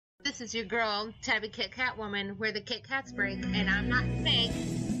This is your girl, Tabby Kit Kat Woman, where the Kit Kats break, and I'm not fake.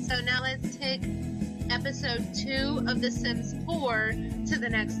 So now let's take episode 2 of The Sims 4 to the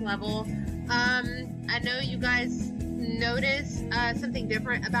next level. I know you guys noticed something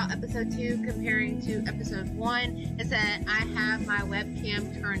different about episode 2 comparing to episode 1. Is that I have my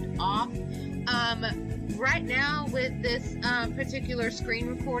webcam turned off. Right now with this particular screen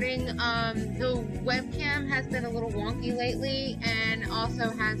recording, the webcam has been a little wonky lately, and also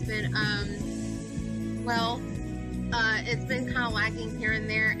has been, it's been kind of lagging here and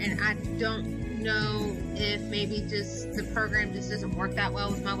there, and I don't know if maybe just the program just doesn't work that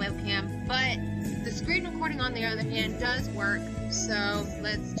well with my webcam, but the screen recording on the other hand does work. So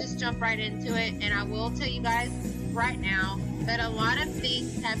let's just jump right into it, and I will tell you guys right now that a lot of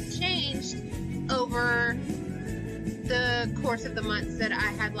things have changed over the course of the months that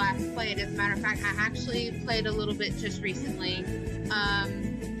I had last played. As a matter of fact, I actually played a little bit just recently,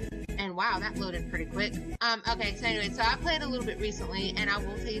 and wow, that loaded pretty quick. Okay, so anyway, so I played a little bit recently, and I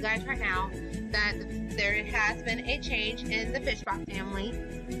will tell you guys right now that there has been a change in the Fishbot family.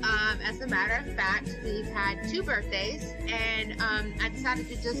 As a matter of fact, we've had 2 birthdays, and I decided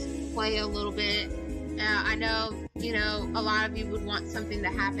to just play a little bit. I know, you know, a lot of you would want something to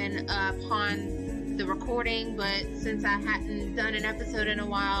happen upon the recording, but since I hadn't done an episode in a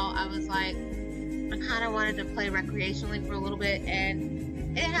while, I was like, I kind of wanted to play recreationally for a little bit,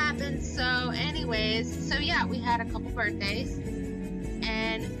 and it happened. So anyways, so yeah, we had a couple birthdays,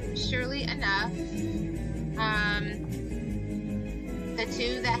 and surely enough, the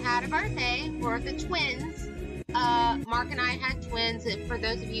 2 that had a birthday were the twins. Mark and I had twins. For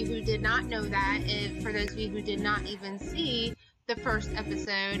those of you who did not know that, for those of you who did not even see the first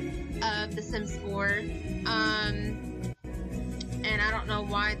episode of The Sims 4, and I don't know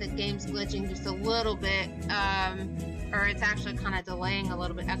why the game's glitching just a little bit, or it's actually kind of delaying a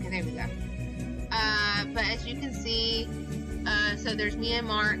little bit. Okay, there we go. But as you can see, so there's me and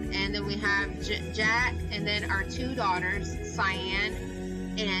Mark, and then we have Jack, and then our 2 daughters,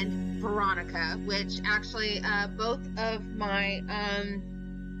 Syann and Veronica, which actually both of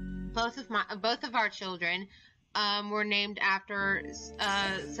our children were named after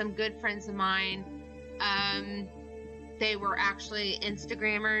some good friends of mine. They were actually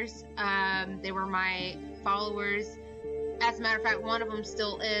Instagrammers. They were my followers. As a matter of fact, one of them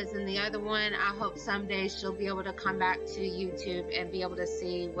still is, and the other one, I hope someday she'll be able to come back to YouTube and be able to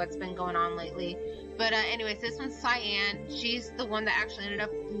see what's been going on lately. But anyways, this one's Syann. She's the one that actually ended up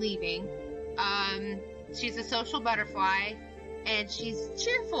leaving. She's a social butterfly, and she's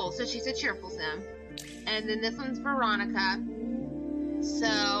cheerful, so she's a cheerful sim. And then this one's Veronica.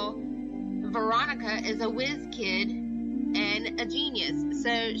 So Veronica is a whiz kid and a genius.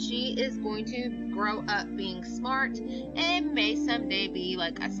 So she is going to grow up being smart and may someday be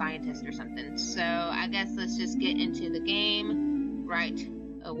like a scientist or something. So I guess let's just get into the game right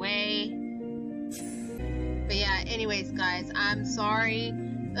away. But yeah, anyways, guys, I'm sorry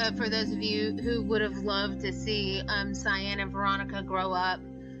for those of you who would have loved to see Syann and Veronica grow up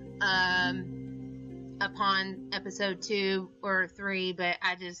upon episode 2 or 3, but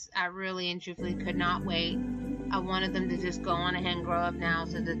I really and truthfully could not wait. I wanted them to just go on ahead and grow up now.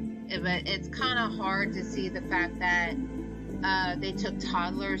 So but it's kind of hard to see the fact that they took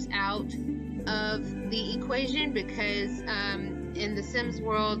toddlers out of the equation, because in the Sims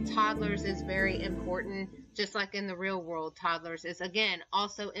world, toddlers is very important. Just like in the real world, toddlers is, again,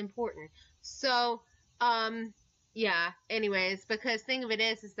 also important. So, yeah, anyways, because thing of it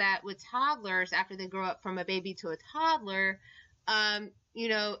is that with toddlers, after they grow up from a baby to a toddler, you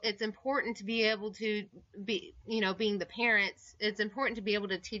know, it's important to be able to be, you know, being the parents, it's important to be able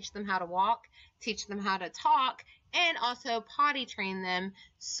to teach them how to walk, teach them how to talk, and also potty train them.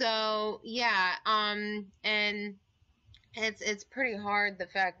 So, yeah, and it's pretty hard, the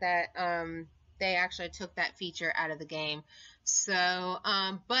fact that, they actually took that feature out of the game. So,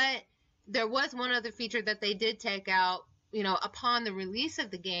 but there was one other feature that they did take out, you know, upon the release of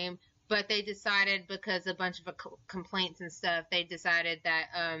the game, but they decided, because a bunch of complaints and stuff, they decided that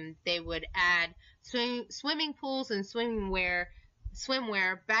they would add swimming pools and swimwear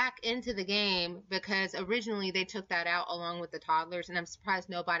back into the game, because originally they took that out along with the toddlers, and I'm surprised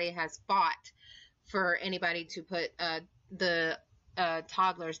nobody has fought for anybody to put the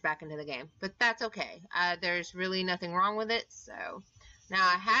toddlers back into the game, but that's okay. There's really nothing wrong with it. So now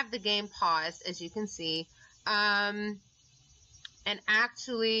I have the game paused, as you can see, and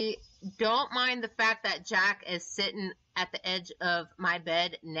actually don't mind the fact that Jack is sitting at the edge of my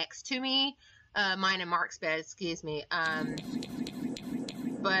bed next to me, mine and Mark's bed, excuse me.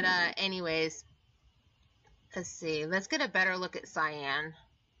 But anyways, let's see, let's get a better look at Syann.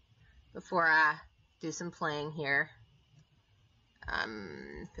 before I do some playing here.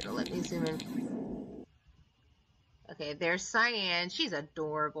 If it'll let me zoom in. Okay, there's Syann. She's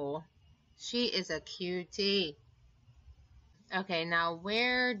adorable. She is a cutie. Okay, now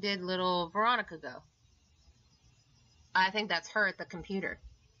where did little Veronica go? I think that's her at the computer.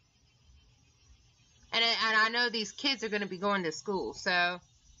 And I know these kids are going to be going to school, so.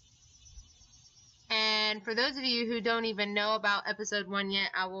 And for those of you who don't even know about episode 1 yet,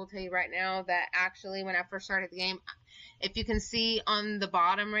 I will tell you right now that actually when I first started the game, if you can see on the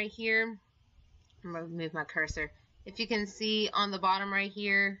bottom right here, I'm going to move my cursor. If you can see on the bottom right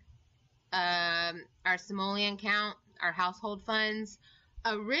here, our simoleon count, our household funds.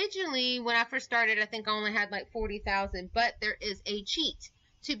 Originally, when I first started, I think I only had like 40,000, but there is a cheat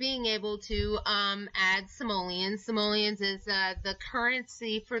to being able to add simoleons. Simoleons is the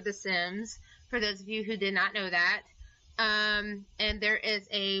currency for The Sims, for those of you who did not know that. And there is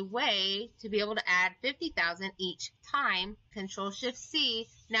a way to be able to add 50,000 each time. Control-Shift-C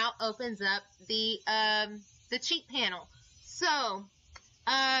now opens up the cheat panel. So,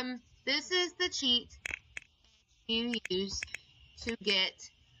 this is the cheat you use to get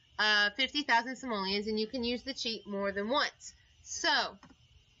 50,000 simoleons, and you can use the cheat more than once. So,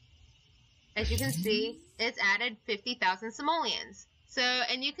 as you can see, it's added 50,000 simoleons. So,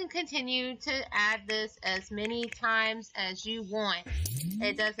 and you can continue to add this as many times as you want.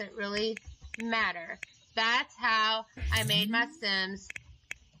 It doesn't really matter. That's how I made my Sims,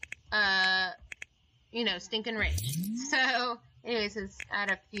 you know, stinking rich. So, anyways, let's add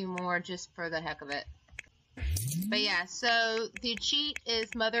a few more just for the heck of it. But yeah, so the cheat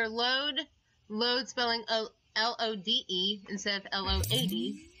is mother load. Load spelling L-O-D-E instead of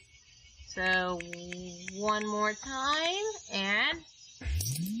L-O-A-D. So, one more time, and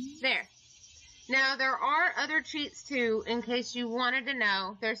there. Now, there are other cheats too, in case you wanted to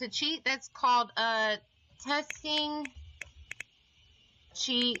know. There's a cheat that's called testing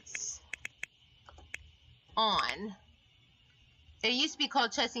cheats on. It used to be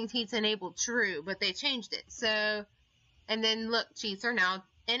called testing cheats enabled true, but they changed it. So, and then look, cheats are now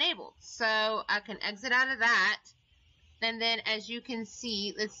enabled. So I can exit out of that. And then as you can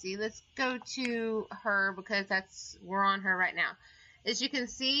see, let's go to her because we're on her right now. As you can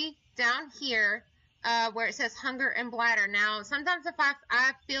see down here, where it says hunger and bladder. Now, sometimes if I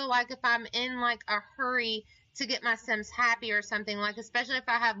feel like if I'm in like a hurry to get my Sims happy or something, like especially if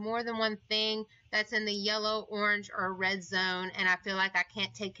I have more than one thing that's in the yellow, orange, or red zone, and I feel like I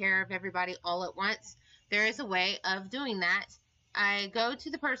can't take care of everybody all at once, there is a way of doing that. I go to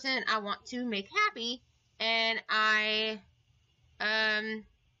the person I want to make happy, and I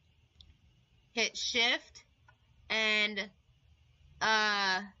hit shift and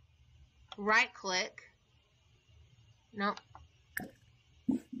right click. Nope.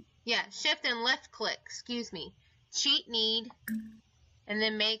 Yeah, shift and left click, excuse me. Cheat need, and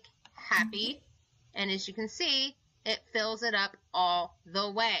then make happy. And as you can see, it fills it up all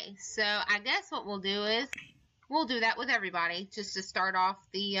the way. So I guess what we'll do is, we'll do that with everybody, just to start off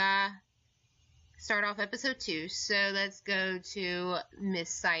the, episode 2. So let's go to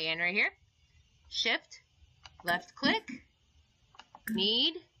Miss Syann right here. Shift, left click,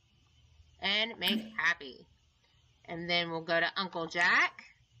 need, and make happy. And then we'll go to Uncle Jack.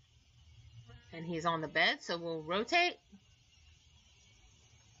 And he's on the bed, so we'll rotate.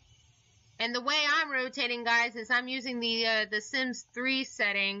 And the way I'm rotating, guys, is I'm using the Sims 3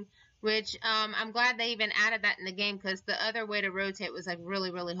 setting, which I'm glad they even added that in the game, because the other way to rotate was like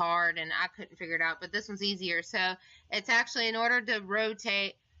really, really hard, and I couldn't figure it out. But this one's easier. So it's actually, in order to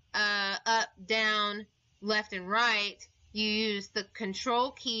rotate up, down, left, and right, you use the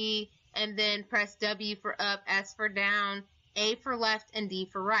Control key, and then press W for up, S for down, A for left, and D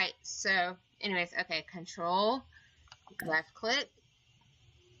for right. So, anyways, okay, Control, left click.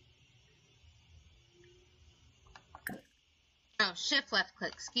 Oh, shift left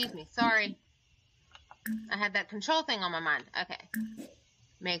click, excuse me, sorry. I had that control thing on my mind. Okay.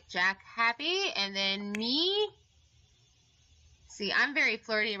 Make Jack happy, and then me. See, I'm very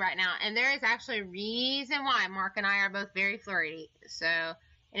flirty right now, and there is actually a reason why Mark and I are both very flirty. So,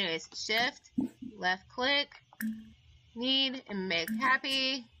 anyways, shift, left click, need, and make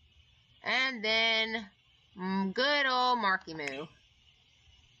happy, and then good old Marky Moo.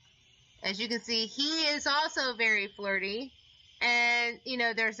 As you can see, he is also very flirty, and, you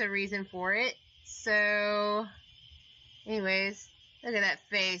know, there's a reason for it. So, anyways, look at that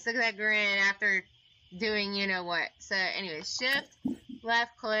face, look at that grin after doing you know what. So, anyways, shift,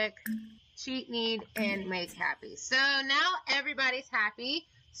 left click, cheat need, and make happy. So, now everybody's happy.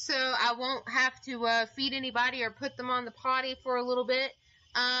 So, I won't have to feed anybody or put them on the potty for a little bit.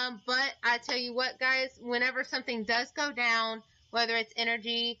 But I tell you what, guys, whenever something does go down, whether it's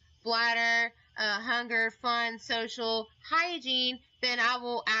energy, bladder, hunger, fun, social, hygiene, then I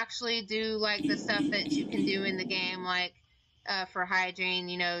will actually do like the stuff that you can do in the game, like for hygiene,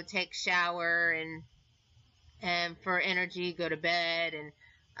 you know, take shower, and for energy, go to bed, and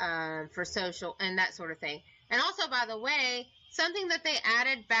for social and that sort of thing. And also, by the way, something that they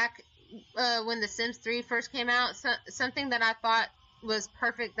added back when The Sims 3 first came out, something that I thought was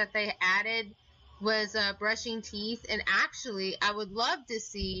perfect that they added was brushing teeth. And actually, I would love to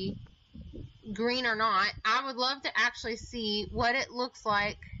see, green or not, I would love to actually see what it looks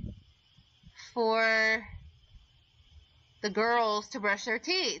like for the girls to brush their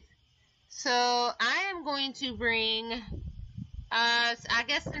teeth. So I am going to bring, I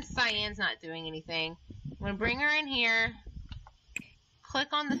guess since Syann's not doing anything, I'm going to bring her in here, click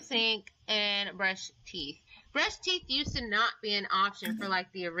on the sink, and brush teeth. Brush teeth used to not be an option for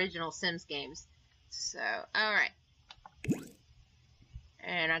like the original Sims games. So, alright.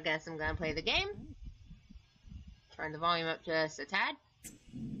 And I guess I'm going to play the game. Turn the volume up just a tad.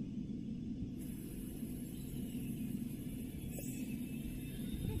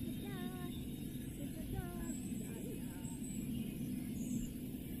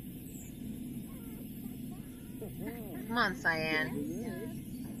 Come on, Syann.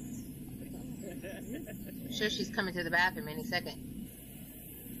 I'm sure she's coming to the bathroom any second.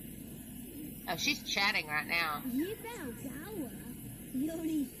 Oh, she's chatting right now.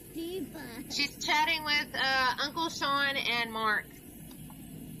 She's chatting with Uncle Sean and Mark.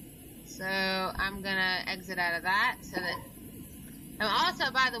 So I'm gonna exit out of that. So that. And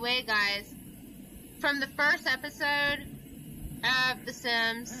also, by the way, guys, from the first episode of The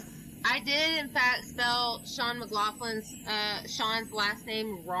Sims, I did in fact spell Sean McLaughlin's Sean's last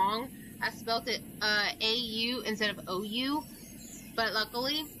name wrong. I spelled it A-U instead of O-U, but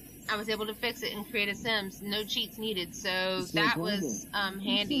luckily I was able to fix it and create a Sims. No cheats needed, so that was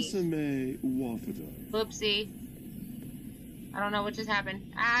handy. Whoopsie. I don't know what just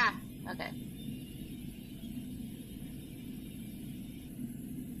happened. Ah, okay.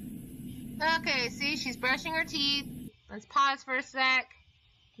 Okay, see, she's brushing her teeth. Let's pause for a sec.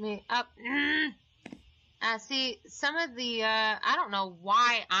 Me up. See, some of the, I don't know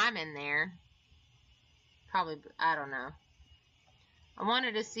why I'm in there. Probably, I don't know. I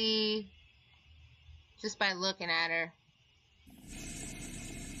wanted to see, just by looking at her.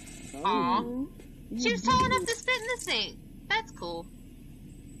 Aw. She was tall enough to spit in the sink. That's cool.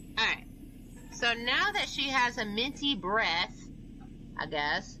 Alright. So now that she has a minty breath, I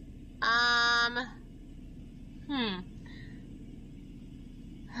guess, I'm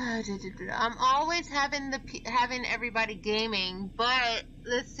always having everybody gaming, but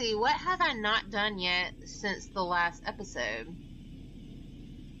let's see, what have I not done yet since the last episode?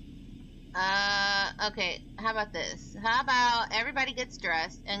 Okay, how about this? How about everybody gets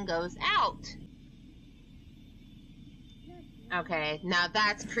dressed and goes out? Okay, now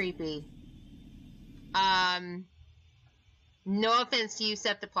that's creepy. No offense to you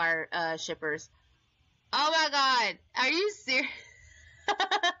Septiplier shippers. Oh my god, are you serious?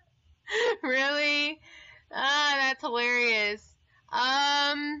 Really? Ah, that's hilarious.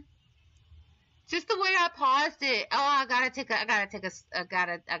 Just the way I paused it. Oh, I gotta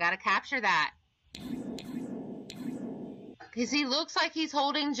capture that. Cause he looks like he's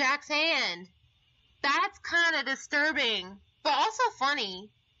holding Jack's hand. That's kind of disturbing, but also funny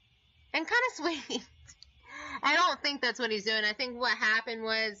and kind of sweet. I don't think that's what he's doing. I think what happened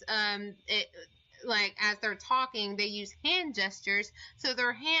was, like, as they're talking, they use hand gestures, so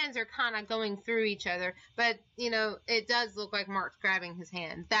their hands are kind of going through each other, but, you know, it does look like Mark's grabbing his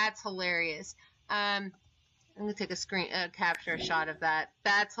hand. That's hilarious. I'm gonna take a capture shot of that.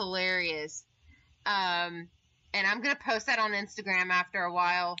 That's hilarious. And I'm gonna post that on Instagram after a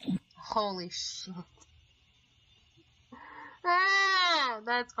while. Holy shit. Ah,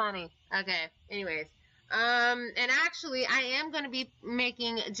 that's funny. Okay, anyways. And actually, I am going to be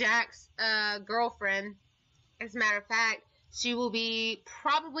making Jack's, girlfriend. As a matter of fact, she will be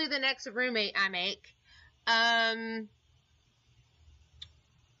probably the next roommate I make. And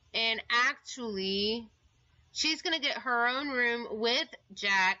actually, she's going to get her own room with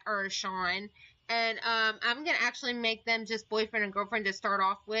Jack or Sean. And, I'm going to actually make them just boyfriend and girlfriend to start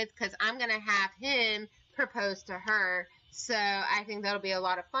off with, because I'm going to have him propose to her. So, I think that'll be a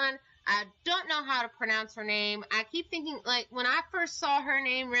lot of fun. I don't know how to pronounce her name. I keep thinking, like, when I first saw her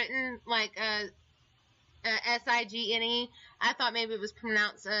name written, like, S-I-G-N-E, I thought maybe it was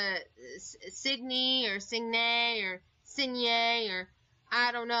pronounced, Signe or Signe or Signe or,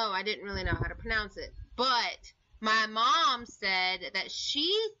 I don't know. I didn't really know how to pronounce it. But, My mom said that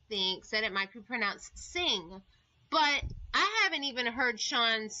she thinks that it might be pronounced Sing, but I haven't even heard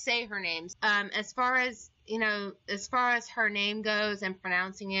Syann say her name. As far as her name goes and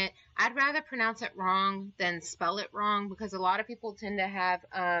pronouncing it, I'd rather pronounce it wrong than spell it wrong, because a lot of people tend to have,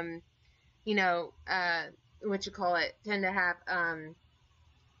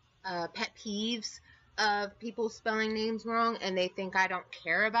 pet peeves of people spelling names wrong, and they think I don't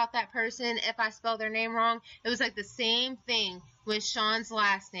care about that person if I spell their name wrong. It was like the same thing with Sean's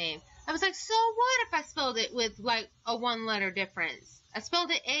last name. I was like, so what if I spelled it with like a 1-letter difference? I spelled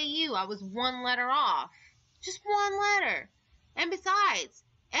it A-U. I was 1 letter off. Just 1 letter. And besides,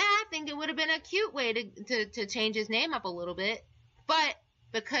 I think it would have been a cute way to change his name up a little bit. But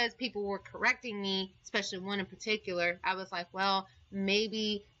because people were correcting me, especially one in particular, I was like, well,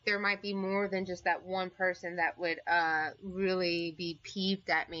 maybe there might be more than just that one person that would really be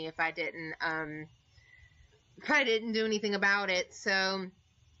peeved at me if I didn't do anything about it. So,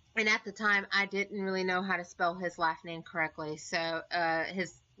 and at the time, I didn't really know how to spell his last name correctly. So,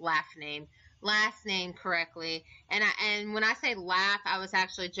 his last name correctly. And when I say laugh, I was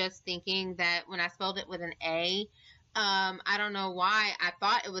actually just thinking that when I spelled it with an A, I don't know why I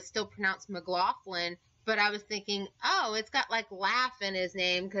thought it was still pronounced McLaughlin. But I was thinking, oh, it's got like laugh in his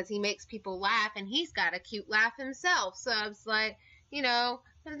name because he makes people laugh, and he's got a cute laugh himself. So I was like,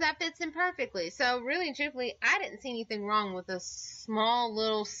 that fits in perfectly. So really and truthfully, I didn't see anything wrong with a small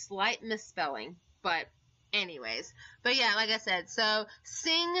little slight misspelling. But anyways, yeah, like I said, so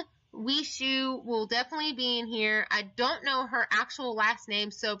Signe Wiishu will definitely be in here. I don't know her actual last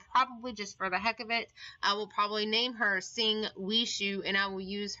name, so probably just for the heck of it, I will probably name her Signe Wiishu, and I will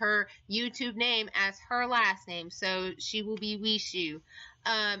use her YouTube name as her last name, so she will be Wiishu.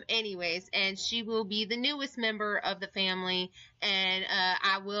 Anyways, and she will be the newest member of the family, and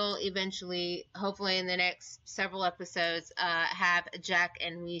I will eventually, hopefully in the next several episodes, have Jack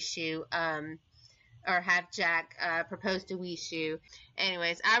and Wiishu, or have Jack propose to Wiishu.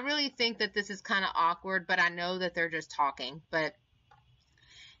 Anyways, I really think that this is kind of awkward, but I know that they're just talking. But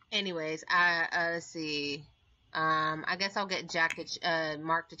anyways, let's see. I guess I'll get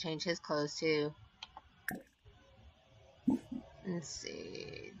Mark to change his clothes too. Let's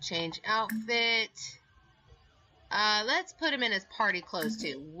see. Change outfit. Let's put him in his party clothes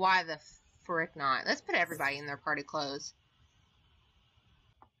too. Why the frick not? Let's put everybody in their party clothes.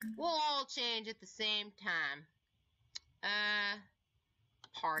 We'll all change at the same time.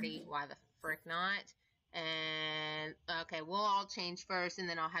 Party, why the frick not? And, okay, we'll all change first, and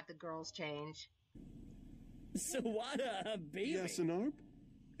then I'll have the girls change. Sawada, baby. Yes, Anarp.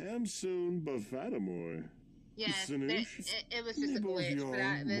 Am soon bafatamoy. Yes, it was just a glitch,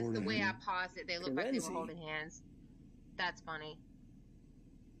 but the way I paused it, they looked like they were holding hands. That's funny.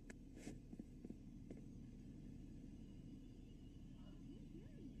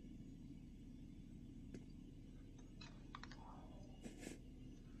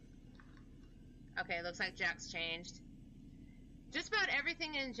 Okay, looks like Jack's changed. Just about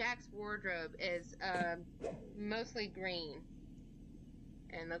everything in Jack's wardrobe is mostly green.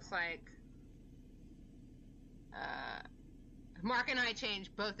 And looks like Mark and I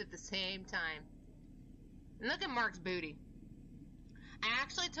changed both at the same time. And look at Mark's booty. I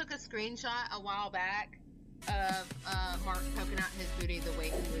actually took a screenshot a while back of Mark poking out his booty the way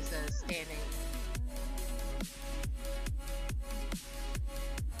he was standing.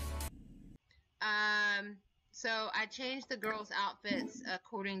 So I changed the girls' outfits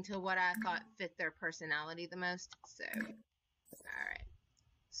according to what I thought fit their personality the most. So, alright.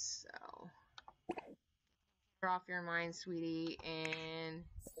 So, clear off your mind, sweetie, and,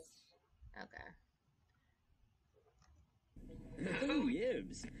 okay. Oh,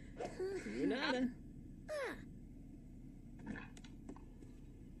 yibs. Nada.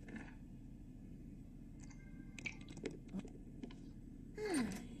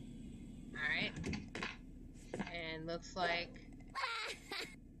 Alright. And looks like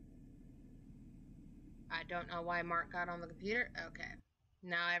I don't know why Mark got on the computer. Okay.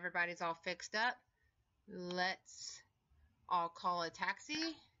 Now everybody's all fixed up. Let's all call a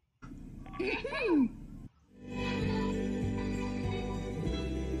taxi.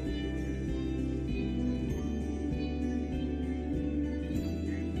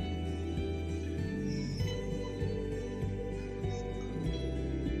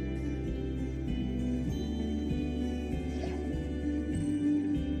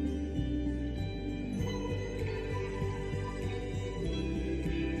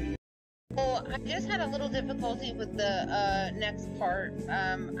 Well, I just had a little difficulty with the next part.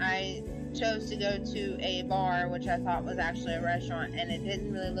 I chose to go to a bar, which I thought was actually a restaurant, and it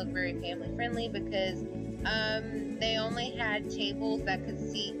didn't really look very family friendly because they only had tables that could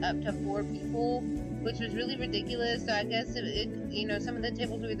seat up to 4 people, which was really ridiculous. So I guess some of the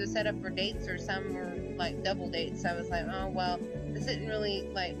tables were either set up for dates or some were like double dates. So I was like, oh well, this isn't really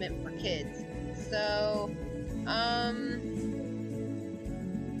like meant for kids. So,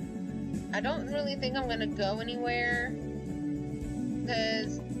 I don't really think I'm gonna go anywhere,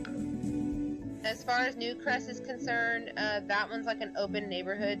 because as far as New Crest is concerned, that one's like an open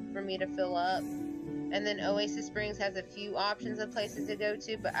neighborhood for me to fill up. And then Oasis Springs has a few options of places to go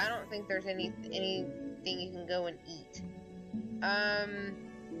to, but I don't think there's anything you can go and eat.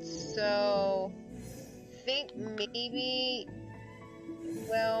 So think maybe,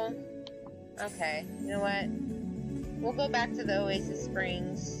 well, okay, you know what? We'll go back to the Oasis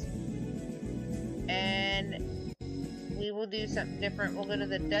Springs, and we will do something different. We'll go to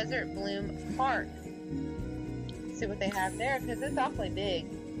the Desert Bloom Park. See what they have there, because it's awfully big.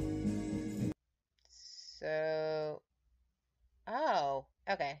 So, oh,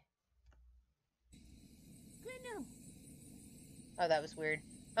 okay. Oh, that was weird.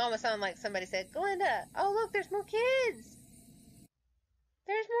 It almost sounded like somebody said, Glinda, oh look, there's more kids.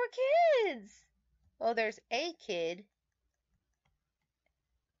 There's more kids. Oh, there's a kid.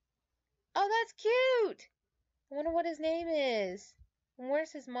 Oh, that's cute. I wonder what his name is. And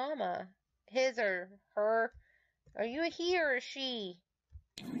where's his mama? His or her? Are you a he or a she?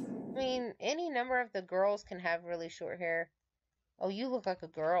 I mean, any number of the girls can have really short hair. Oh, you look like a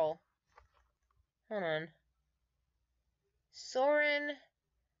girl. Hold on. Soren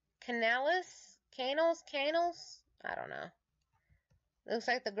Canals? I don't know. Looks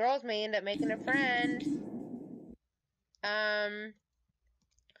like the girls may end up making a friend.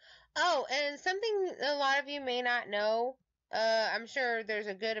 Oh, and something a lot of you may not know. I'm sure there's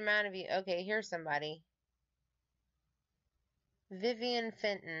a good amount of you. Okay, here's somebody. Vivian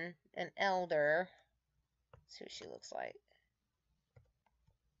Fenton, an elder. Let's see what she looks like.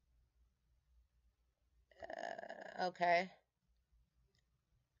 Okay.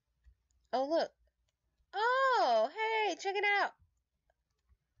 Oh, look. Oh, hey, check it out.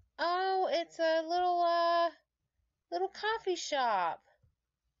 Oh, it's a little coffee shop.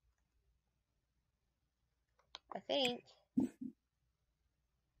 I think.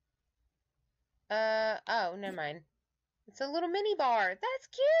 Oh, never mind. It's a little mini bar. That's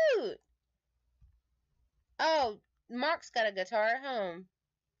cute. Oh, Mark's got a guitar at home.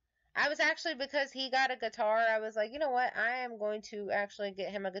 I was actually, because he got a guitar, I was like, you know what? I am going to actually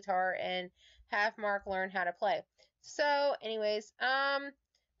get him a guitar and have Mark learn how to play. So, anyways,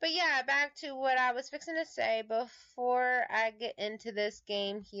 but yeah, back to what I was fixing to say before I get into this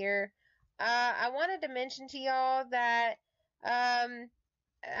game here. I wanted to mention to y'all that,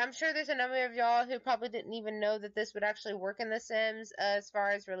 I'm sure there's a number of y'all who probably didn't even know that this would actually work in The Sims, as far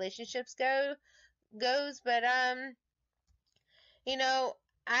as relationships goes, but, you know,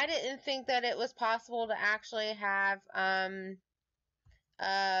 I didn't think that it was possible to actually have,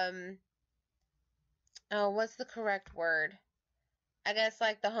 oh, what's the correct word? I guess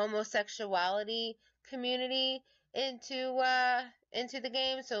like the homosexuality community into the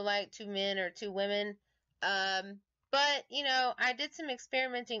game, so like 2 men or 2 women. But, you know, I did some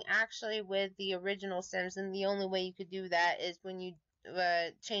experimenting actually with the original Sims, and the only way you could do that is when you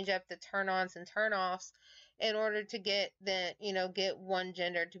change up the turn-ons and turn-offs in order to get get one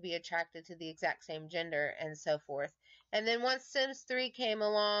gender to be attracted to the exact same gender and so forth. And then once Sims 3 came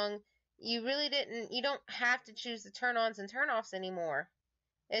along, you don't have to choose the turn-ons and turn-offs anymore.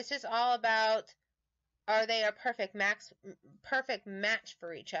 It's just all about, are they a perfect match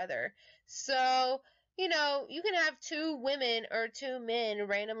for each other? So, you know, you can have 2 women or 2 men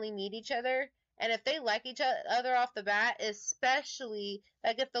randomly meet each other, and if they like each other off the bat, especially,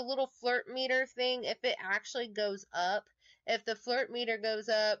 like if the little flirt meter thing, if it actually goes up, if the flirt meter goes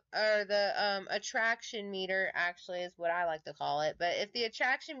up, or the attraction meter actually is what I like to call it, but if the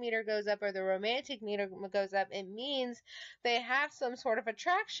attraction meter goes up or the romantic meter goes up, it means they have some sort of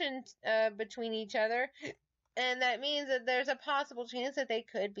attraction between each other, and that means that there's a possible chance that they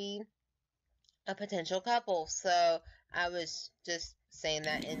could be a potential couple. So I was just saying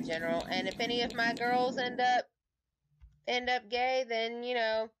that in general. And if any of my girls end up gay, then, you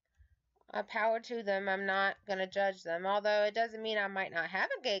know, power to them. I'm not gonna judge them. Although it doesn't mean I might not have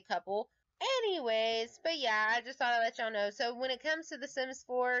a gay couple. Anyways, but yeah, I just thought I'd let y'all know. So when it comes to The Sims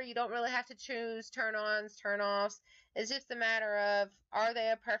 4, you don't really have to choose turn-ons, turn-offs. It's just a matter of, are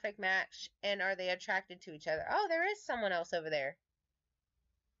they a perfect match, and are they attracted to each other? Oh, there is someone else over there.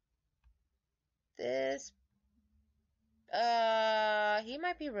 This, he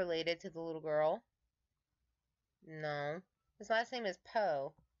might be related to the little girl. No. His last name is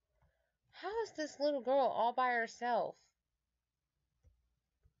Poe. How is this little girl all by herself?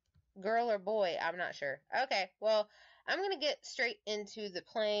 Girl or boy? I'm not sure. Okay, well, I'm going to get straight into the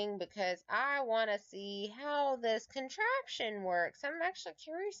playing because I want to see how this contraption works. I'm actually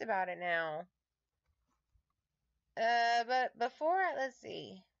curious about it now. But before let's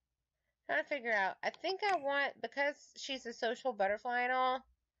see. Trying to figure out. I think I want, because she's a social butterfly and all,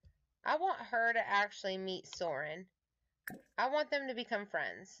 I want her to actually meet Soren. I want them to become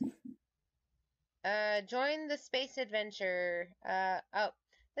friends. Join the space adventure. Oh,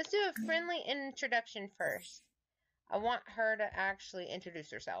 let's do a friendly introduction first. I want her to actually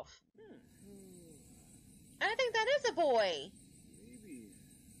introduce herself. I think that is a boy.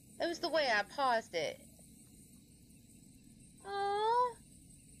 It was the way I paused it. Aww,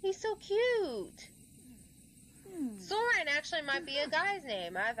 he's so cute. Soren actually might be a guy's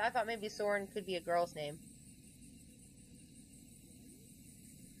name. I thought maybe Soren could be a girl's name.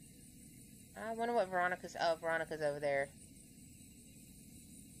 I wonder what Veronica's... Oh, Veronica's over there.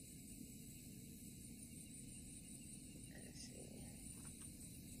 Let's see.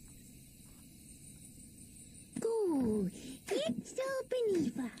 Good. Let's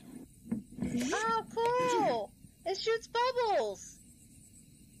open it. Oh, cool! It shoots bubbles!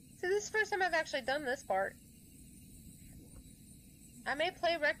 So this is the first time I've actually done this part. I may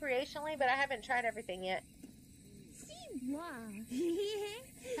play recreationally, but I haven't tried everything yet. See, wow.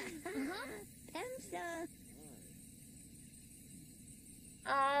 Pamsa.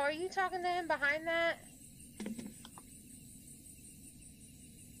 Oh, are you talking to him behind that?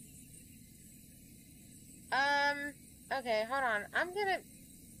 Okay, hold on.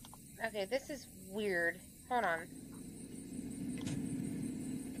 Okay, this is weird. Hold on.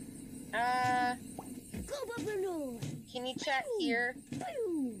 Can you chat here?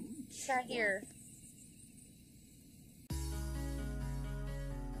 Chat here.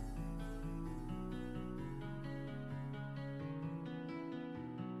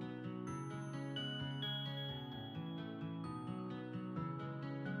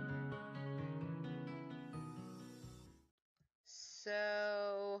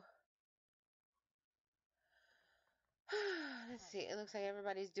 So, let's see. It looks like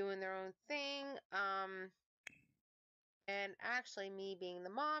everybody's doing their own thing. And actually, me being the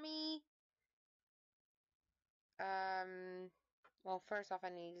mommy. Well, first off, I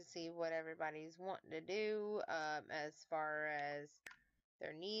need to see what everybody's wanting to do, as far as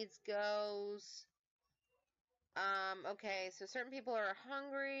their needs goes. Okay, so certain people are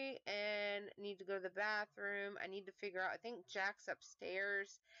hungry and need to go to the bathroom. I need to figure out, I think Jack's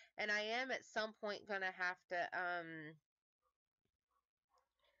upstairs, and I am at some point gonna have to,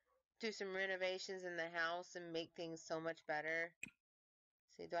 do some renovations in the house and make things so much better.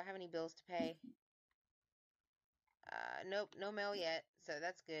 Let's see, do I have any bills to pay? Nope, no mail yet, so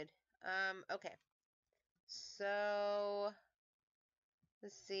that's good. Okay. So,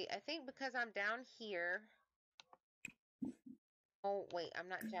 let's see, I think because I'm down here... Oh, wait, I'm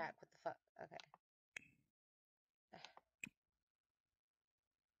not Jack. What the fuck? Okay.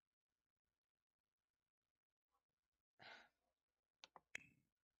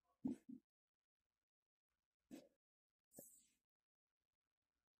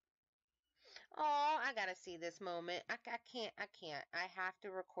 Oh, I gotta see this moment. I can't. I have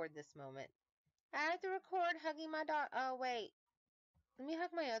to record this moment. I have to record hugging my daughter. Oh, wait. Let me hug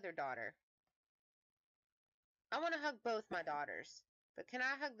my other daughter. I want to hug both my daughters. But can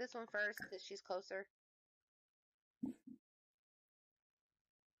I hug this one first because she's closer?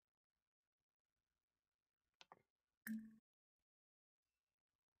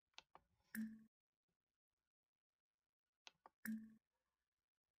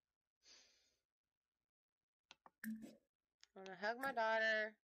 I want to hug my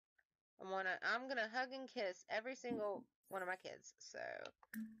daughter. I'm gonna hug and kiss every single one of my kids. So,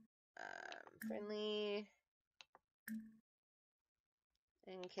 friendly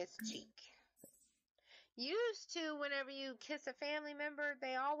and kiss cheek. Used to, whenever you kiss a family member,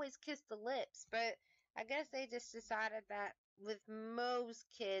 they always kiss the lips, but I guess they just decided that with most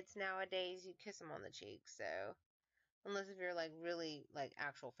kids nowadays, you kiss them on the cheek, so, unless if you're, like, really, like,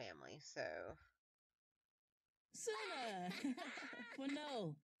 actual family, so. Suna! Well,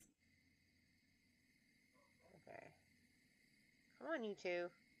 no. Okay. Come on, you two.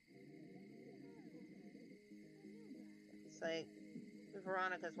 It's like,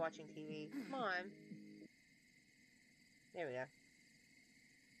 Veronica's watching TV. Come on. There we go.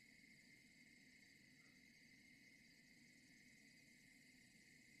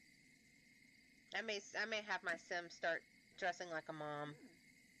 I may have my sim start dressing like a mom.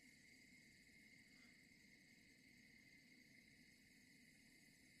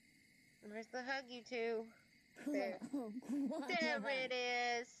 Where's the hug, you two? Oh, There. Guava. There it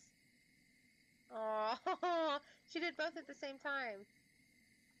is. Oh, she did both at the same time.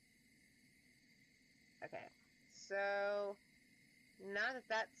 Okay, so now that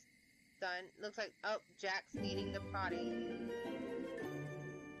that's done, looks like, oh, Jack's needing the potty.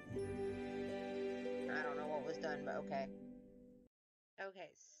 I don't know what was done, but okay. Okay,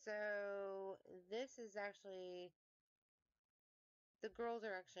 so this is actually, the girls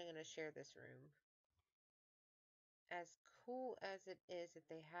are actually going to share this room. As cool as it is that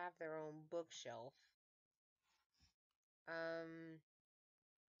they have their own bookshelf.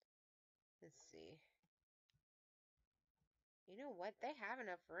 Let's see. You know what? They have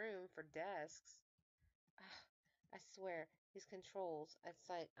enough room for desks. I swear, these controls, it's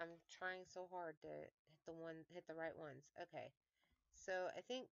like I'm trying so hard to hit the right ones. Okay. So I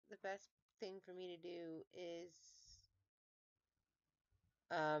think the best thing for me to do is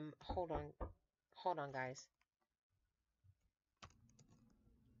hold on. Hold on, guys.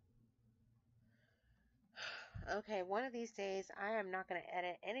 Okay, one of these days I am not going to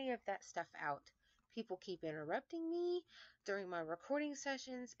edit any of that stuff out. People keep interrupting me during my recording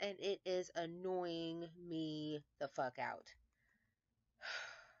sessions, and it is annoying me the fuck out.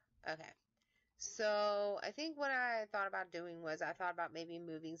 Okay, so I think what I thought about doing was I thought about maybe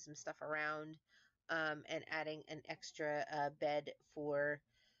moving some stuff around and adding an extra bed for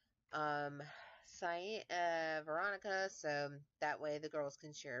Veronica, so that way the girls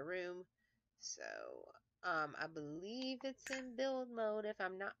can share a room. So I believe it's in build mode if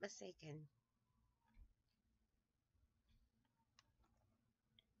I'm not mistaken.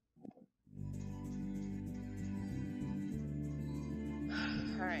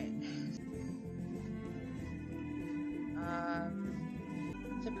 Alright.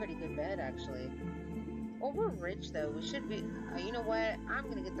 It's a pretty good bed, actually. Well, we're rich, though. We should be... you know what? I'm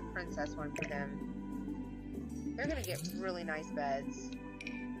gonna get the princess one for them. They're gonna get really nice beds.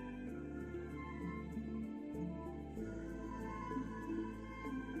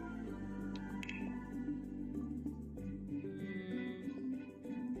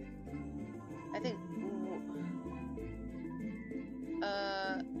 I think...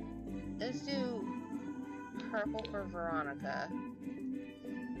 let's do purple for Veronica.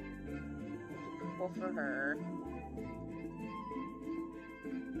 Purple for her.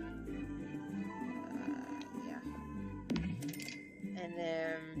 Yeah. And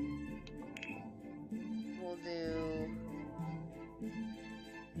then we'll do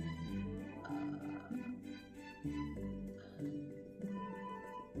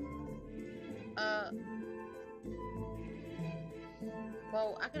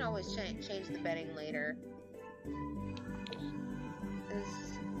well, I can always change the bedding later.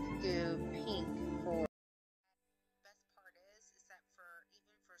 Let's do pink for... Best part is that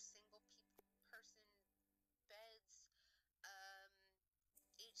even for single person beds,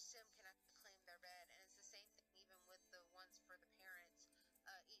 each sim can claim their bed, and it's the same thing even with the ones for the parents.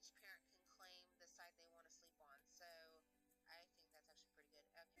 Each parent can claim the side they want to sleep on, so I think that's actually pretty good.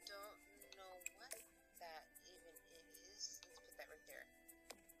 I don't know what that even is. Let's put that right there.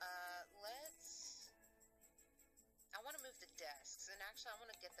 I want to move the desks, and actually I want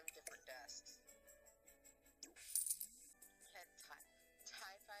to get them different desks. Had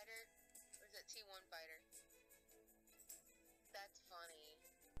TIE Fighter, or is it T1 Fighter? That's funny.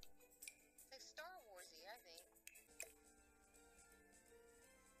 It's like Star Warsy, I think.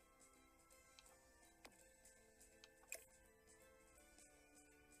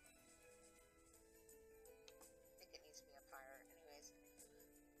 I think it needs to be up higher. Anyways,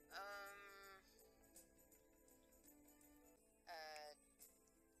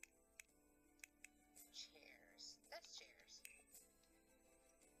 chairs. That's chairs.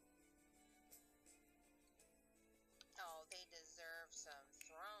 Oh, they deserve some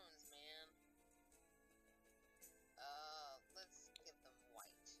thrones, man. Let's give them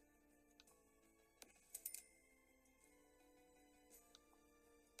white.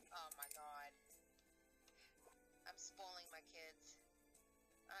 Oh my god. I'm spoiling my kids.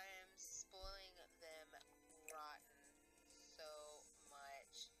 I am spoiling them rotten so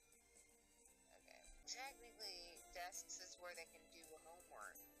much. Okay. Technically, desks is where they can do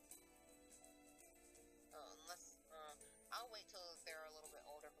homework. Unless, I'll wait till they're a little bit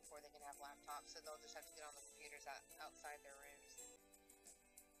older before they can have laptops, so they'll just have to get on the computers outside their rooms.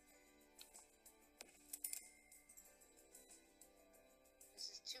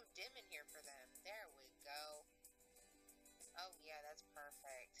 This is too dim in here for them. There we go. Oh yeah, that's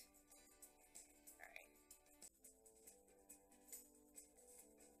perfect. Alright.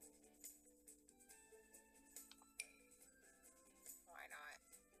 Why not?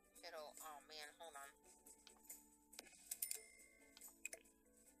 It'll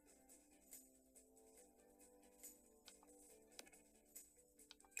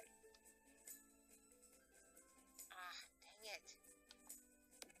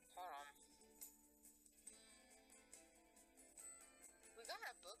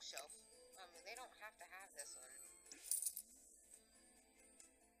bookshelf. I mean, they don't have to have this one.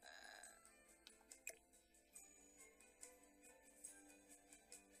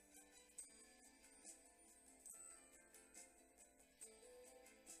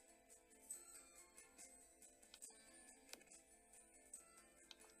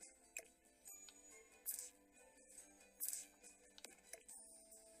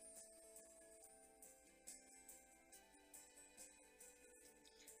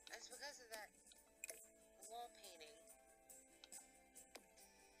 That's because of that wall painting.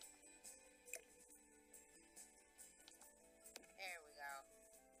 There we go.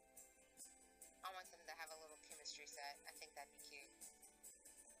 I want them to have a little chemistry set. I think that'd be cute.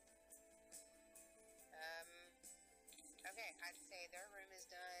 Okay, I'd say their room is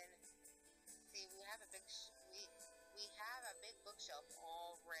done. See, we have a big we have a big bookshelf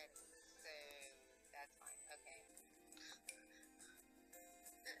already, so that's fine. Okay.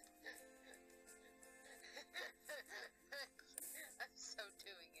 I'm so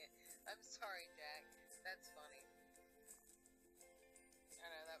doing it. I'm sorry, Jack. That's funny. I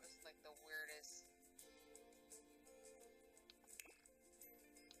know, that was like the weirdest.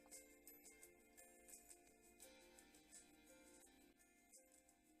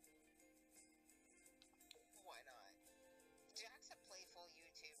 Why not? Jack's a playful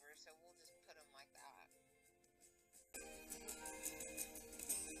YouTuber, so we'll just put him like that.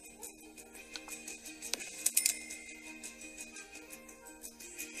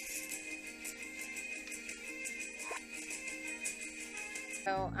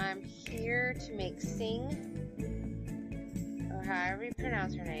 So I'm here to make Signe, or however you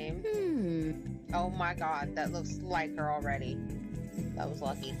pronounce her name. Oh my god, that looks like her already. That was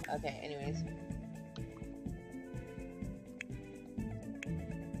lucky. Okay, anyways.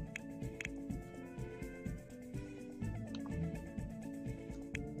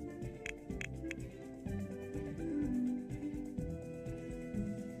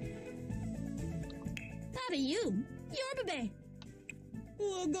 Howdy you. Yorbabe.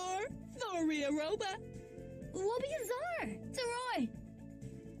 Wogar. Thoria Roba. Wobiazar. Taroy.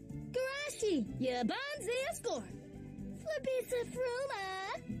 Garashi. Yabanzi Escor. Flabisa Fruma.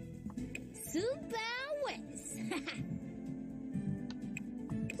 Subawes.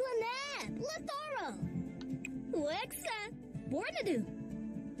 Planab. Lathoro. Wexa. Bornadu.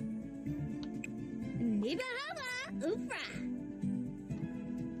 Nibahava. Ufra.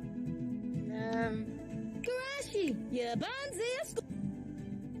 Garashi, Yabanzi Escor.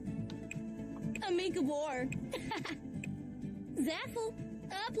 Amika War. Zaffle,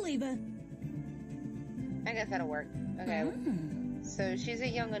 Upleva. I guess that'll work. Okay. So she's a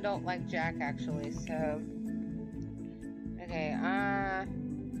young adult like Jack, actually, so. Okay,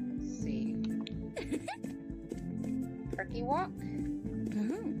 let's see. Perky Walk?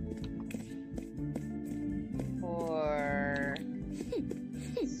 Or.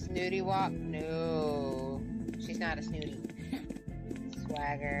 Snooty Walk? No. She's not a snooty.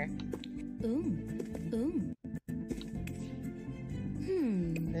 Swagger.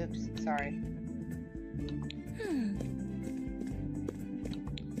 Oops, sorry.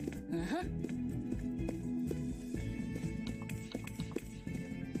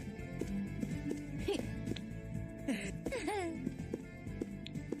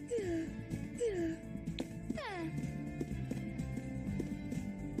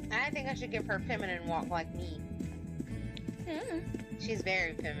 I think I should give her feminine walk like me. She's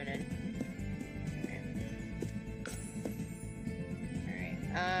very feminine. Alright.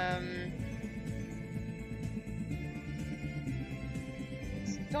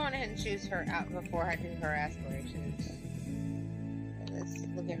 Let's go on ahead and choose her out before I do her aspirations. Let's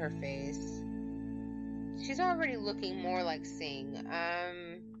look at her face. She's already looking more like Signe.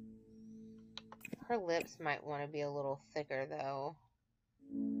 Her lips might want to be a little thicker though.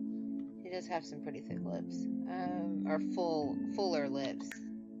 She does have some pretty thick lips. Or fuller lips.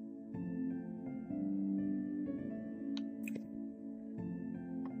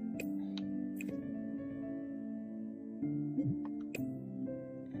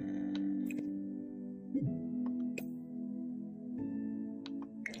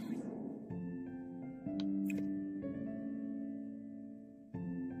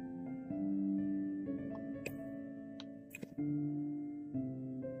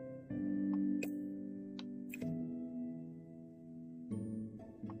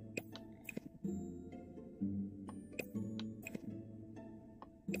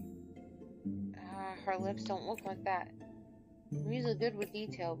 Her lips don't look like that. I'm usually good with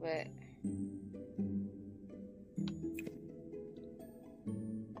detail, but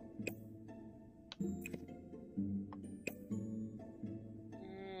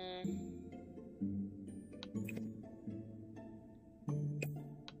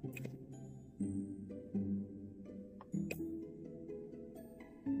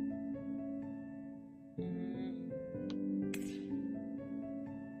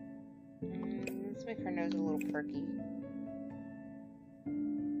make her nose a little perky.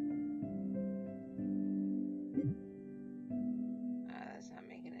 That's not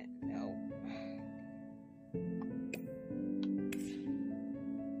making it. No.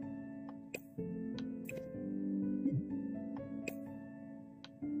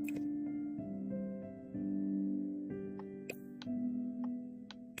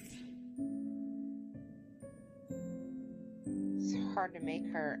 It's hard to make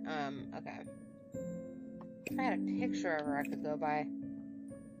her, okay. If I had a picture of her I could go by.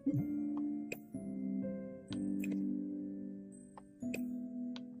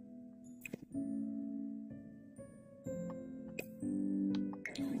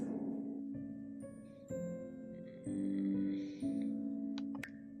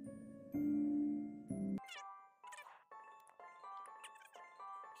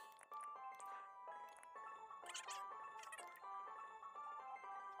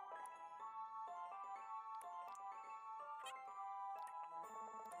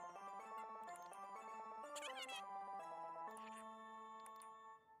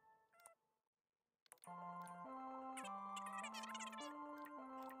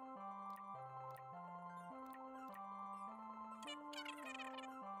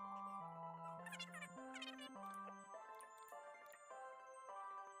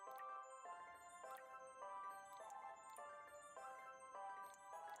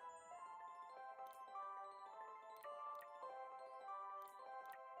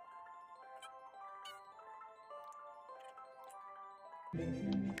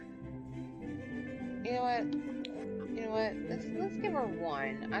 You know what? You know what? Let's give her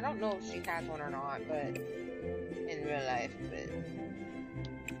one. I don't know if she has one or not, but in real life, but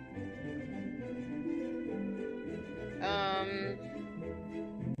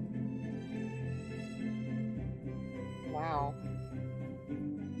wow.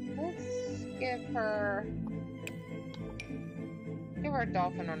 Let's give her a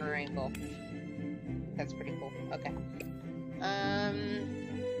dolphin on her ankle. That's pretty cool. Okay.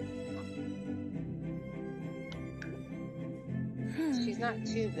 She's not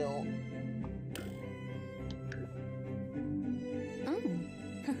too built. Oh.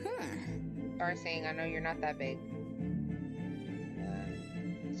 Or saying, I know you're not that big.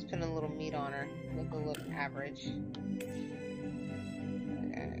 Just put a little meat on her. Make her look average.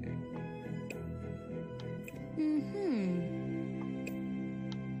 Okay.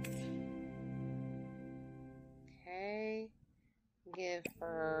 Okay. Give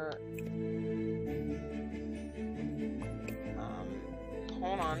her...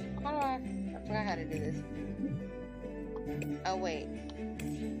 hold on. How do I forgot how to do this. Oh, wait.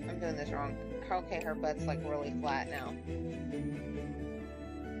 I'm doing this wrong. Okay, her butt's like really flat now.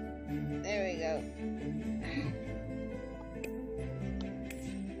 There we go.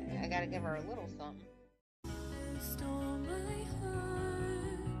 I gotta give her a little something. Stole my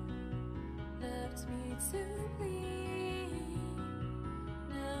heart, left me to bleed.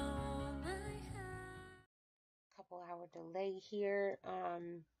 Now all I have. Couple-hour delay here.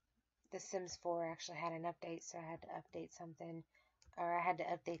 The Sims 4 actually had an update, so I had to update something, or I had to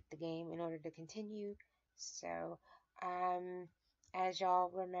update the game in order to continue. So, as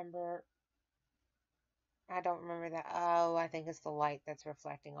y'all remember, I don't remember that. Oh, I think it's the light that's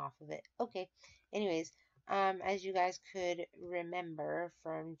reflecting off of it. Okay. Anyways, as you guys could remember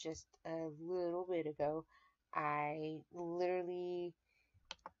from just a little bit ago, I literally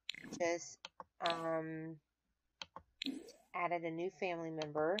just, added a new family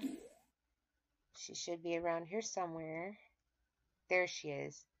member. She should be around here somewhere. There she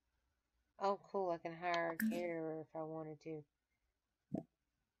is. Oh, cool. I can hire a caterer if I wanted to.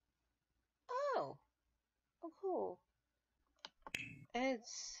 Oh. Oh, cool.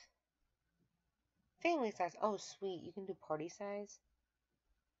 It's family size. Oh, sweet. You can do party size.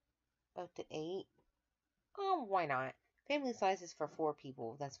 Up to 8. Oh, why not? Family size is for 4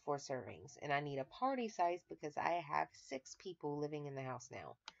 people. That's 4 servings. And I need a party size because I have 6 people living in the house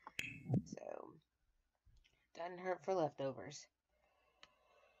now. So, doesn't hurt for leftovers.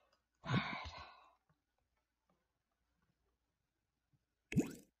 Alright.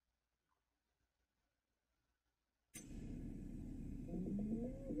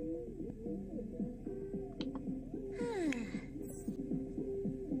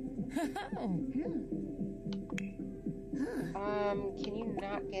 Can you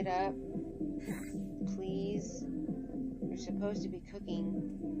not get up? Please? You're supposed to be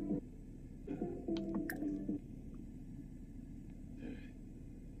cooking.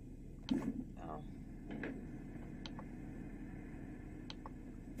 Oh.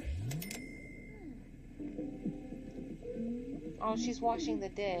 Oh, she's washing the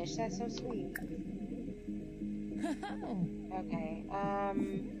dish. That's so sweet. Okay,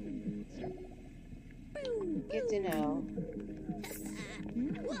 good to know.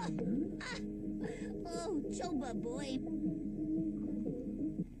 Oh, Choba boy.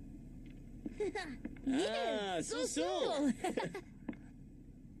 so.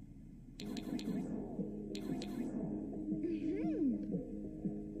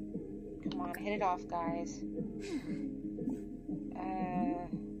 Come on, hit it off, guys.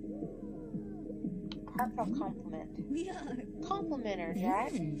 Heartfelt compliment. We are. Compliment her,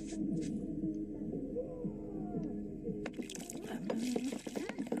 Jack.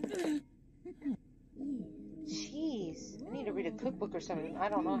 Jeez, I need to read a cookbook or something. I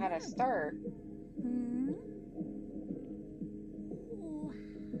don't know how to start.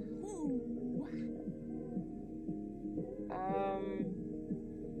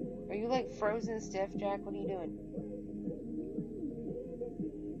 Are you like frozen stiff, Jack? What are you doing?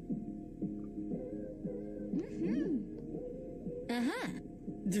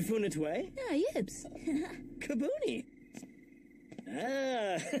 Defunitway? Ah, yips. Kabuni.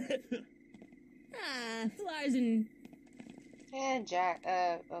 Ah. Flowers and... And Jack,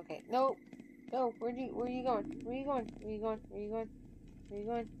 okay. No, where are you going? Where are you going? Where are you going? Where are you going? Where are you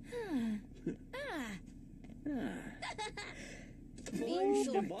going?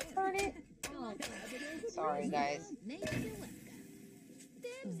 Darn it. Oh, sorry, guys.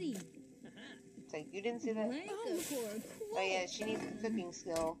 It's like, you didn't see that? Oh yeah, she needs a cooking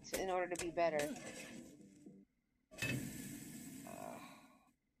skill in order to be better.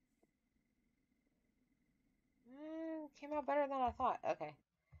 Came out better than I thought. Okay.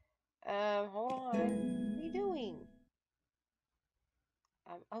 Hold on. What are you doing?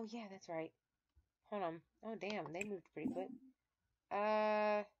 Oh yeah, that's right. Hold on. Oh damn, they moved pretty quick.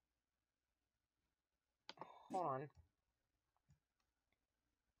 Hold on.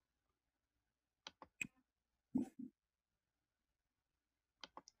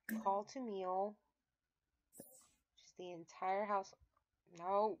 Call to meal. Just the entire house.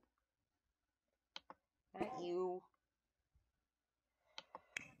 No. Not you.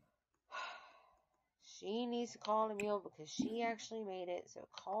 She needs to call a meal because she actually made it. So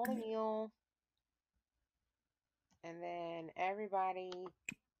call a meal. And then everybody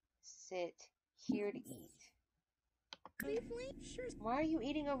sit here to eat. Why are you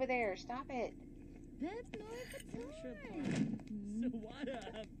eating over there? Stop it.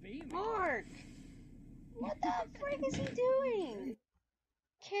 Mark! What the frick is he doing?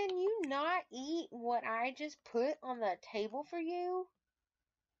 Can you not eat what I just put on the table for you?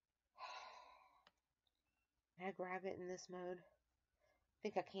 Can I grab it in this mode? I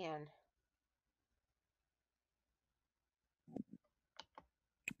think I can.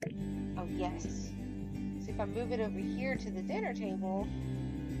 Oh, yes. See, if I move it over here to the dinner table,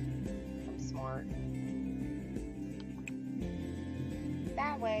 I'm smart.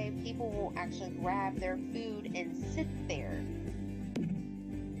 That way, people will actually grab their food and sit there.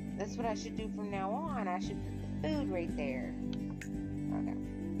 That's what I should do from now on. I should put the food right there. Okay.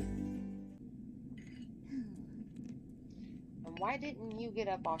 And why didn't you get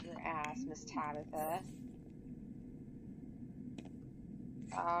up off your ass, Miss Tabitha?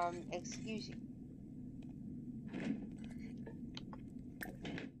 Excuse you.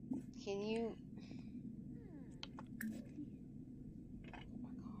 Can you...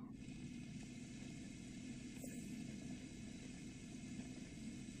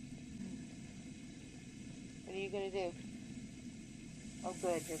 What are you gonna do? Oh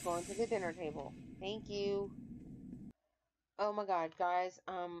good, you're going to the dinner table. Thank you. Oh my god, guys,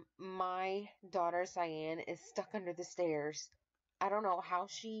 my daughter Syann is stuck under the stairs. I don't know how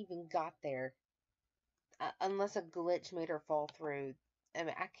she even got there. Unless a glitch made her fall through. I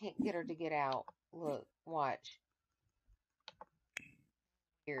mean, I can't get her to get out. Look, watch.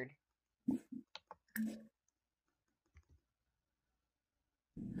 Weird.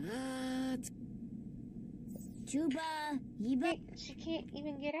 Chuba, Yiba. She can't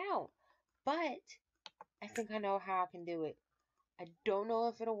even get out. But I think I know how I can do it. I don't know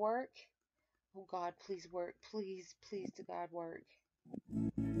if it'll work. Oh God, please work. Please, please to God work.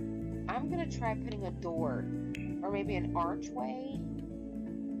 I'm gonna try putting a door or maybe an archway.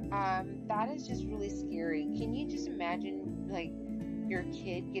 That is just really scary. Can you just imagine like your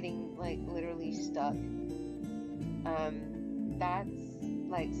kid getting like literally stuck? That's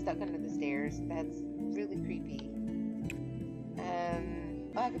like stuck under the stairs. That's really creepy.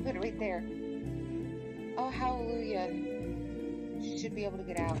 Oh, I can put it right there. Oh, hallelujah. She should be able to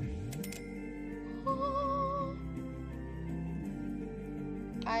get out. Oh.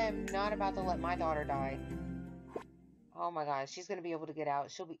 I am not about to let my daughter die. Oh my gosh, she's gonna be able to get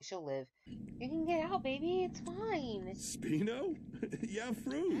out. She'll live. You can get out, baby. It's fine. Spino? Yeah,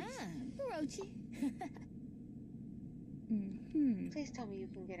 fruits. Ah, Rochi. Please tell me you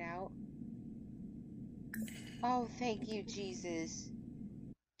can get out. Oh, thank you, Jesus.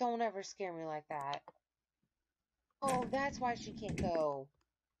 Don't ever scare me like that. Oh, that's why she can't go.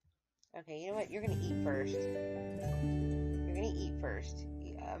 Okay, you know what? You're gonna eat first. You're gonna eat first.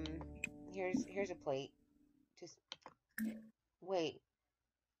 Here's a plate. Just wait.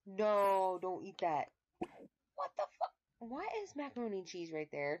 No, don't eat that. What the fuck? Why is macaroni and cheese right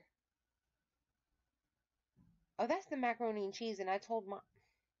there? Oh, that's the macaroni and cheese, and I told my...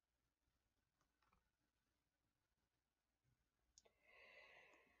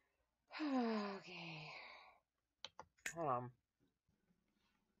 Okay. Hold on.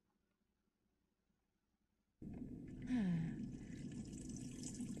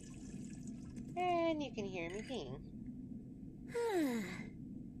 And you can hear me ping.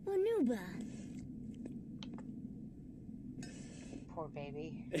 Onuba. Poor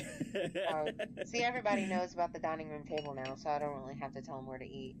baby. See, everybody knows about the dining room table now, so I don't really have to tell them where to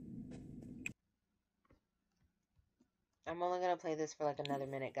eat. I'm only going to play this for like another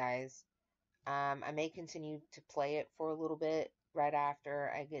minute, guys. I may continue to play it for a little bit right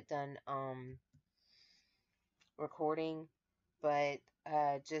after I get done recording, but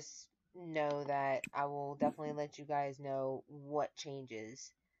just know that I will definitely let you guys know what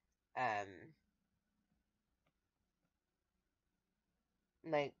changes.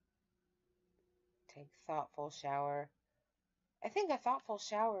 Like, take thoughtful shower. I think a thoughtful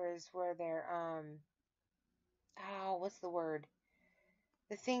shower is where they're oh, what's the word?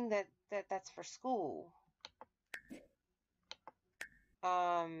 The thing that's for school.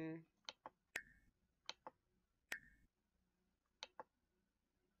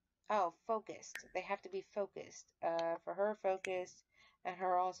 Oh, focused. They have to be focused. For her, focused, and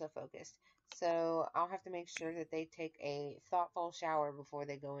her also focused. So I'll have to make sure that they take a thoughtful shower before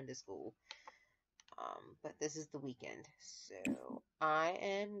they go into school. But this is the weekend, so I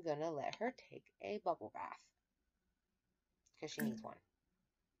am gonna let her take a bubble bath. Because she needs one.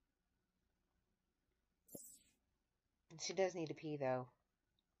 She does need to pee, though.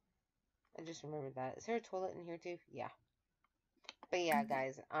 I just remembered that. Is there a toilet in here, too? Yeah. But yeah,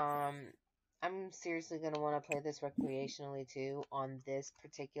 guys, I'm seriously going to want to play this recreationally, too, on this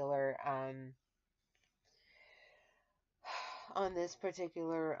particular,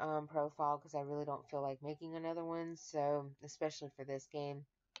 profile, because I really don't feel like making another one, so, especially for this game.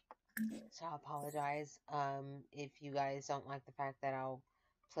 So I apologize, if you guys don't like the fact that I'll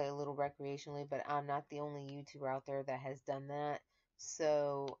play a little recreationally, but I'm not the only YouTuber out there that has done that.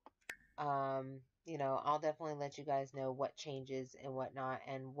 So, you know, I'll definitely let you guys know what changes and whatnot,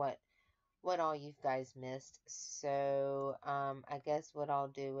 and what all you guys missed. So, I guess what I'll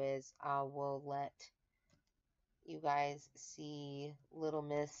do is I will let you guys see Little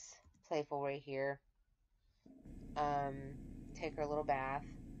Miss Playful right here. Take her little bath.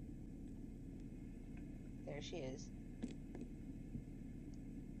 There she is.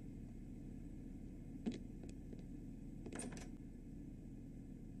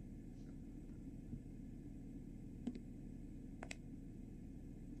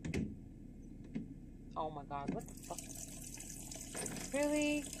 Oh my god, what the fuck?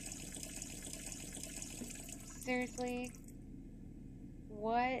 Really? Seriously?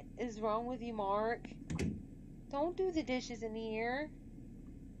 What is wrong with you, Mark? Don't do the dishes in here.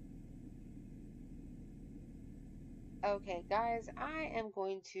 Okay, guys, I am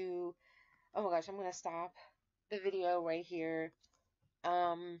going to... Oh my gosh, I'm going to stop the video right here.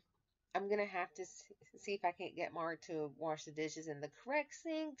 I'm going to have to see if I can't get Mark to wash the dishes in the correct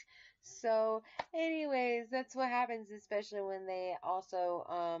sink. So, anyways, that's what happens, especially when they also,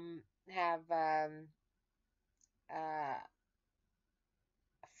 have, I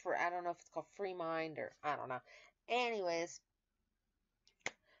don't know if it's called Free Mind, or I don't know. Anyways,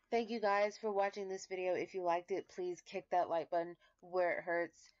 thank you guys for watching this video. If you liked it, please kick that like button where it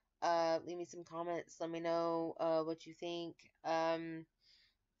hurts. Leave me some comments. Let me know, what you think.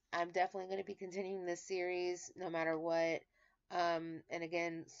 I'm definitely going to be continuing this series no matter what. And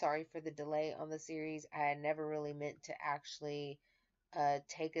again, sorry for the delay on the series. I had never really meant to actually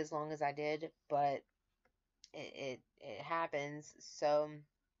take as long as I did, but it happens. So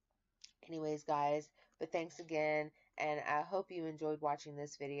anyways, guys, but thanks again, and I hope you enjoyed watching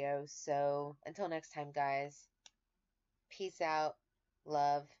this video. So until next time, guys, peace out,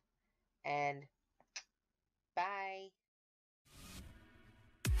 love, and bye.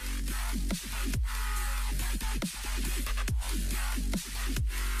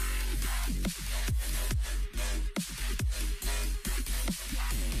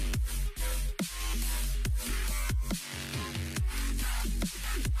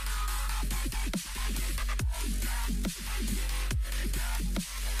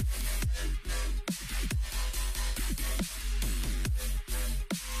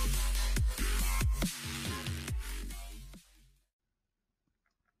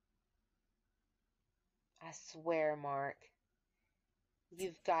 I swear, Mark,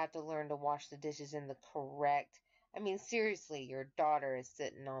 you've got to learn to wash the dishes in the correct... I mean, seriously, your daughter is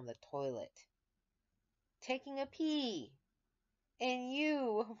sitting on the toilet, taking a pee. And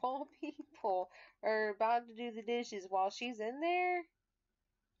you, of all people, are about to do the dishes while she's in there?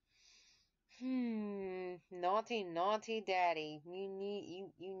 Naughty, naughty daddy. You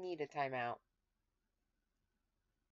need a timeout.